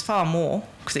markers far more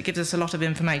because it gives us a lot of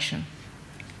information.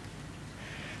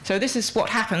 So this is what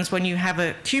happens when you have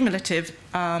a cumulative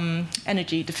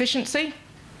energy deficiency.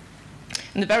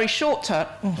 In the very short term,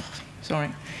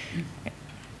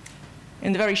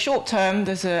 in the very short term,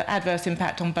 there's an adverse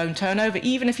impact on bone turnover.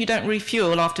 Even if you don't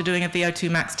refuel after doing a VO2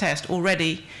 max test,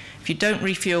 already, if you don't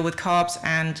refuel with carbs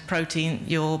and protein,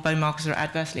 your bone markers are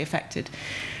adversely affected.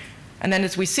 And then,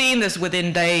 as we've seen, there's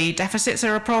within-day deficits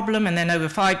are a problem, and then over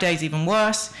 5 days, even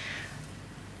worse.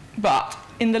 But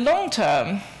in the long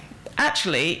term,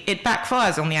 actually, it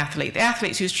backfires on the athlete. The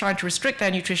athletes who's trying to restrict their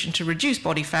nutrition to reduce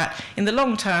body fat, in the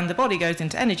long term, the body goes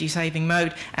into energy-saving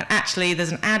mode, and actually,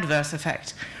 there's an adverse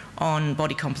effect on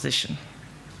body composition.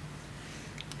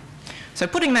 So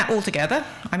putting that all together,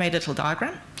 I made a little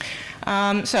diagram.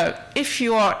 So if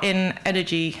you are in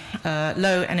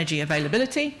low energy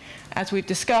availability, as we've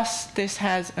discussed, this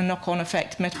has a knock-on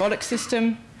effect metabolic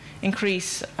system,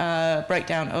 increase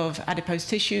breakdown of adipose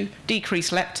tissue,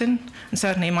 decrease leptin, and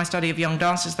certainly in my study of young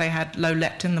dancers, they had low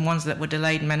leptin, the ones that were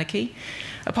delayed menarche.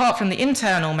 Apart from the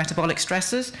internal metabolic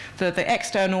stressors, the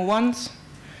external ones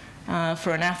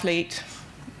for an athlete,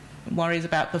 worries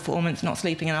about performance, not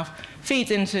sleeping enough,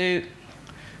 feeds into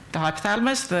the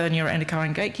hypothalamus, the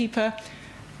neuroendocrine gatekeeper.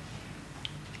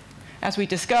 As we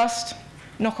discussed,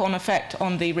 knock-on effect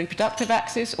on the reproductive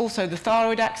axis, also the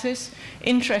thyroid axis.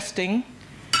 Interesting,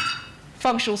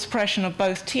 functional suppression of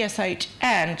both TSH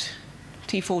and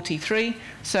T4, T3.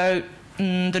 So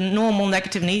the normal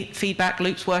negative feedback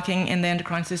loops working in the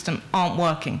endocrine system aren't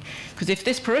working. Because if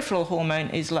this peripheral hormone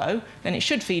is low, then it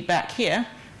should feed back here,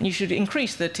 and you should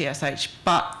increase the TSH,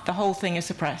 but the whole thing is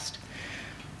suppressed.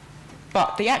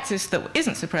 But the axis that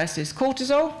isn't suppressed is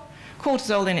cortisol.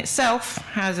 Cortisol in itself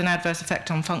has an adverse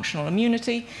effect on functional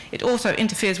immunity. It also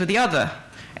interferes with the other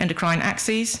endocrine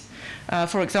axes.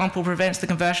 For example, prevents the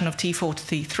conversion of T4 to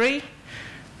T3.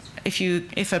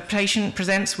 If a patient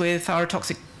presents with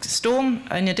thyrotoxic storm,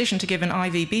 in addition to giving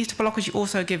IV beta blockers, you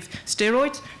also give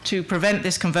steroids to prevent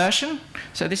this conversion.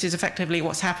 So this is effectively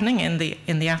what's happening in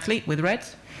the athlete with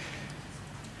REDS.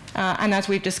 And as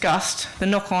we've discussed, the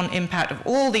knock-on impact of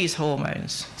all these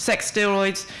hormones, sex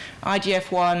steroids,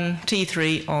 IGF-1,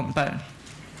 T3 on bone.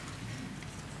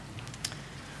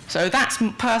 So that's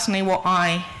personally what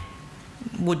I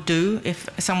would do if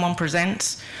someone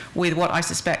presents with what I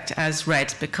suspect as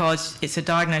REDS, because it's a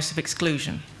diagnosis of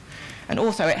exclusion. And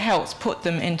also it helps put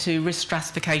them into risk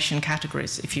stratification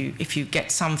categories if you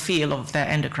get some feel of their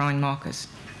endocrine markers.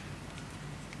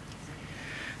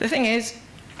 The thing is,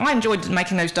 I enjoyed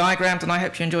making those diagrams, and I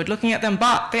hope you enjoyed looking at them,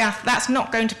 but that's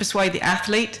not going to persuade the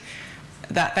athlete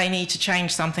that they need to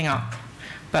change something up.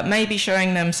 But maybe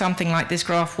showing them something like this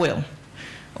graph will.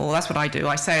 Or that's what I do.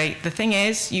 I say, the thing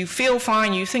is, you feel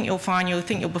fine, you think you're fine, you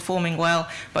think you're performing well,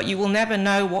 but you will never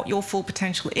know what your full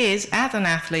potential is as an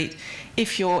athlete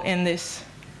if you're in this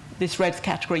REDS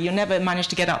category. You'll never manage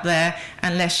to get up there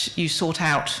unless you sort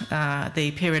out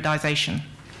the periodization.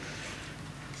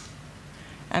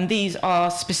 And these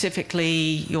are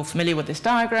specifically, you're familiar with this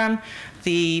diagram,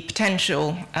 the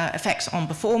potential effects on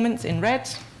performance in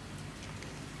REDS.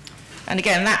 And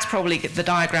again, that's probably the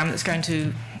diagram that's going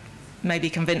to maybe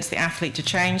convince the athlete to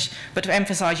change. But to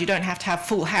emphasize, you don't have to have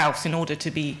full house in order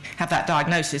to have that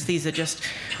diagnosis. These are just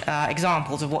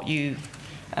examples of what you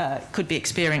could be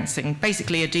experiencing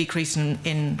basically a decrease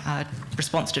in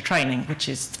response to training, which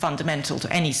is fundamental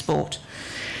to any sport.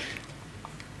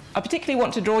 I particularly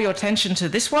want to draw your attention to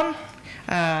this one,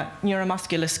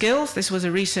 neuromuscular skills. This was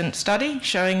a recent study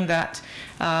showing that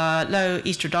low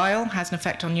estradiol has an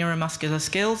effect on neuromuscular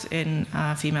skills in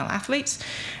female athletes.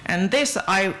 And this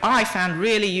I found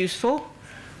really useful.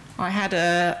 I had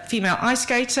a female ice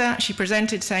skater. She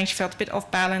presented saying she felt a bit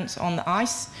off balance on the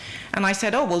ice. And I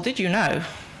said, oh, well, did you know?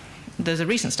 There's a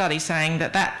recent study saying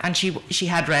that and she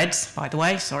had REDS, by the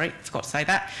way, sorry, forgot to say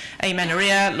that,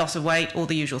 amenorrhea, loss of weight, all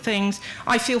the usual things.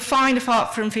 I feel fine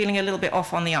apart from feeling a little bit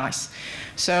off on the ice.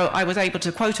 So I was able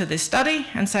to quote her this study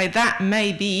and say that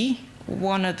may be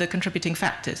one of the contributing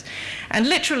factors. And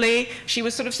literally, she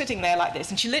was sort of sitting there like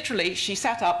this, and she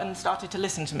sat up and started to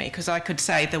listen to me, because I could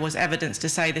say there was evidence to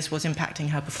say this was impacting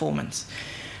her performance.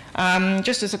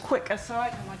 Just as a quick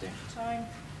aside, how am I doing for time?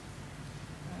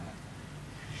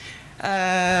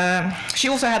 She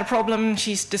also had a problem,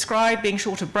 she's described being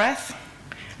short of breath.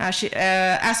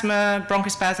 Asthma,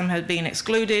 bronchospasm had been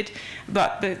excluded,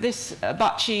 but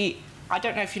she, I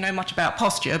don't know if you know much about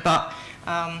posture, but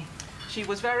she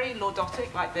was very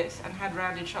lordotic like this and had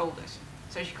rounded shoulders.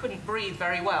 So she couldn't breathe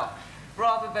very well,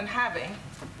 rather than having,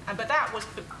 but that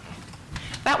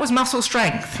was muscle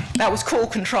strength. That was core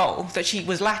control that she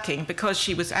was lacking because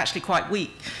she was actually quite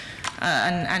weak.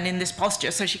 And in this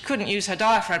posture, so she couldn't use her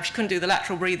diaphragm, she couldn't do the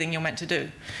lateral breathing you're meant to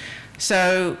do.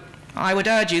 So I would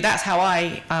urge you, that's how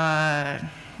I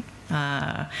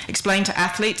explain to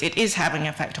athletes, it is having an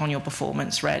effect on your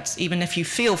performance, REDS. Even if you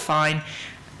feel fine,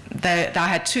 I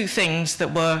had two things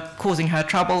that were causing her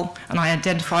trouble, and I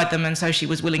identified them, and so she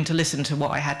was willing to listen to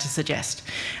what I had to suggest.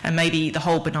 And maybe eat the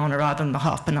whole banana rather than the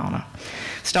half banana.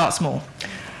 Start small.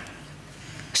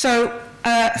 So,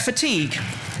 fatigue.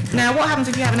 Now, what happens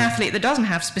if you have an athlete that doesn't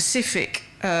have specific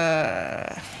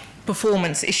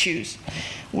performance issues?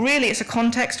 Well, really, it's a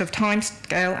context of time,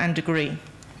 scale, and degree.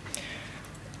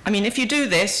 I mean, if you do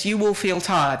this, you will feel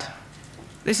tired.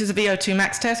 This is a VO2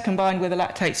 max test combined with a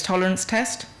lactate tolerance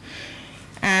test.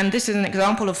 And this is an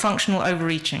example of functional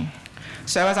overreaching.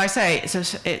 So as I say,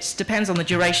 it depends on the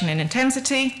duration and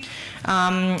intensity,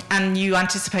 and you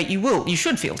anticipate you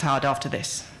should feel tired after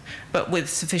this. But with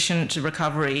sufficient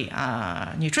recovery,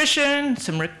 nutrition,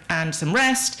 and some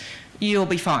rest, you'll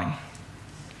be fine.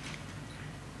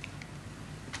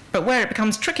 But where it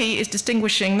becomes tricky is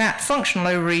distinguishing that functional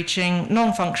overreaching,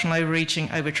 non-functional overreaching,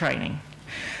 overtraining.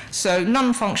 So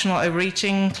non-functional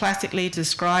overreaching, classically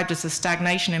described as a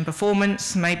stagnation in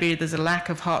performance. Maybe there's a lack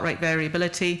of heart rate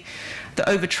variability. The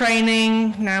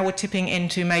overtraining, now we're tipping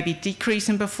into maybe decrease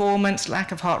in performance,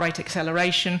 lack of heart rate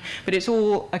acceleration, but it's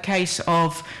all a case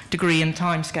of degree and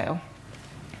time scale.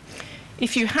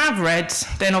 If you have REDS,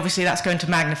 then obviously that's going to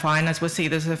magnify, and as we'll see,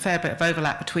 there's a fair bit of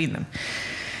overlap between them.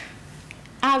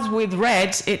 As with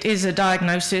REDS, it is a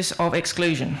diagnosis of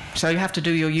exclusion. So you have to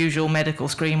do your usual medical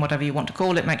screen, whatever you want to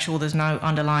call it, make sure there's no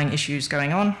underlying issues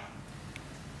going on.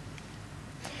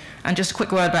 And just a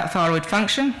quick word about thyroid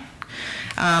function.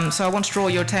 So I want to draw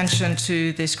your attention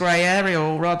to this grey area,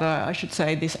 or rather, I should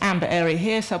say, this amber area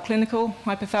here, subclinical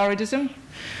hypothyroidism.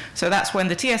 So that's when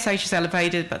the TSH is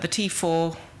elevated, but the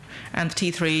T4 and the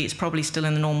T3 is probably still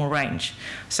in the normal range.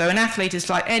 So an athlete is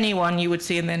like anyone you would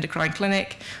see in the endocrine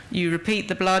clinic. You repeat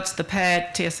the bloods, the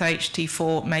paired TSH,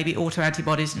 T4, maybe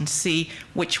autoantibodies, and see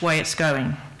which way it's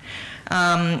going.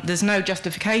 There's no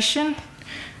justification.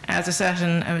 As a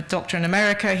certain doctor in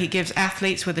America, he gives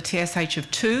athletes with a TSH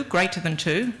of 2, greater than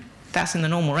 2, that's in the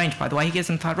normal range, by the way, he gives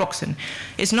them thyroxine.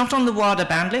 It's not on the WADA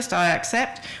banned list, I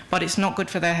accept, but it's not good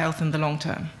for their health in the long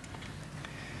term.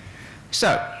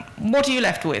 So, what are you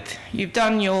left with? You've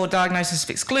done your diagnosis of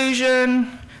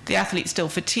exclusion, the athlete's still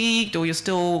fatigued, or you're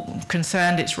still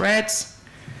concerned it's REDS.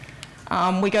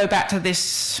 We go back to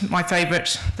this, my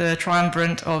favorite, the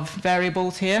triumvirate of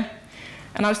variables here.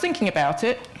 And I was thinking about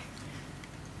it.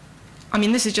 I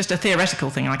mean, this is just a theoretical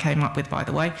thing I came up with, by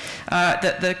the way,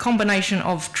 that the combination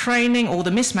of training, or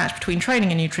the mismatch between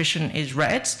training and nutrition, is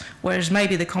REDS, whereas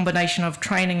maybe the combination of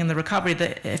training and the recovery,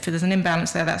 that if there's an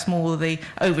imbalance there, that's more the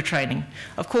overtraining.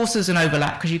 Of course, there's an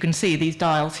overlap, because you can see these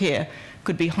dials here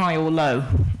could be high or low.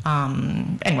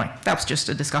 Anyway, that was just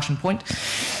a discussion point.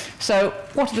 So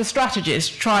what are the strategies?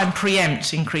 Try and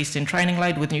preempt increase in training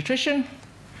load with nutrition,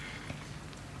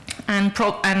 and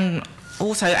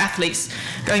also athletes,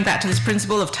 going back to this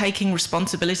principle of taking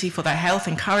responsibility for their health,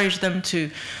 encourage them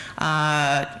to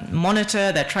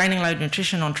monitor their training load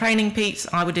nutrition on training peaks.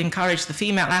 I would encourage the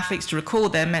female athletes to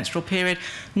record their menstrual period,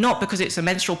 not because it's a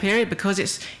menstrual period, because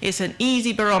it's an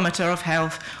easy barometer of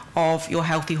health of your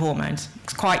healthy hormones.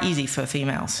 It's quite easy for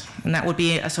females, and that would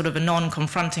be a sort of a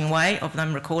non-confronting way of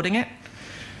them recording it.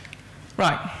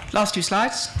 Right, last 2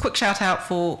 slides. Quick shout out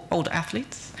for older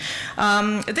athletes.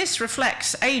 This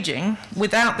reflects aging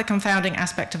without the confounding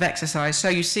aspect of exercise. So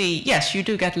you see, yes, you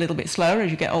do get a little bit slower as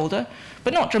you get older,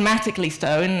 but not dramatically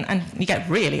so, and you get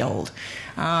really old.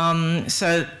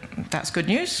 So that's good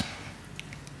news.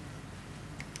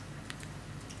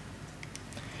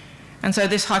 And so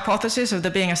this hypothesis of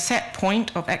there being a set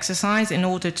point of exercise in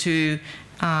order to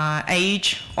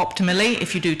age optimally.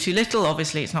 If you do too little,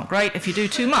 obviously it's not great. If you do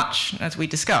too much, as we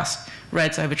discussed,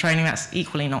 REDS overtraining, that's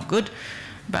equally not good.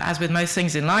 But as with most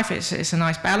things in life, it's a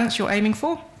nice balance you're aiming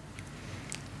for.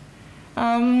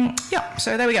 Yeah,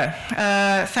 so there we go.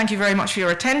 Thank you very much for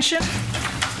your attention.